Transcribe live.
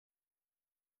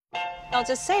I'll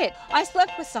just say it. I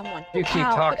slept with someone. You keep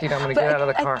talking, I'm gonna get out of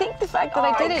the car. I think the fact that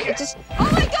I did it just... Oh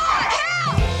my God,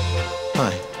 help!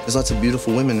 Hi. There's lots of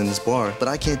beautiful women in this bar, but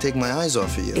I can't take my eyes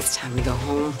off of you. It's time to go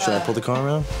home. Should I pull the car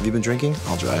around? Have you been drinking?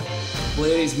 I'll drive.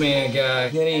 Ladies man guy,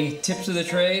 any tips of the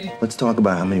trade? Let's talk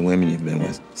about how many women you've been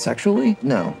with. Sexually?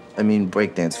 No. I mean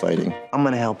breakdance fighting. I'm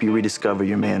gonna help you rediscover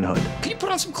your manhood. Can you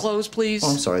put on some clothes, please?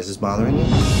 Oh, I'm sorry. Is this bothering you?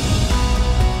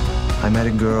 I met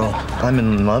a girl. I'm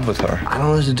in love with her. I don't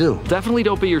know what to do. Definitely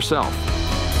don't be yourself.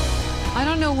 I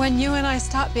don't know when you and I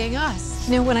stopped being us.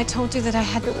 You know, when I told you that I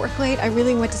had to work late, I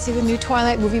really went to see the new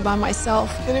Twilight movie by myself.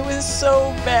 And it was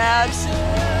so bad.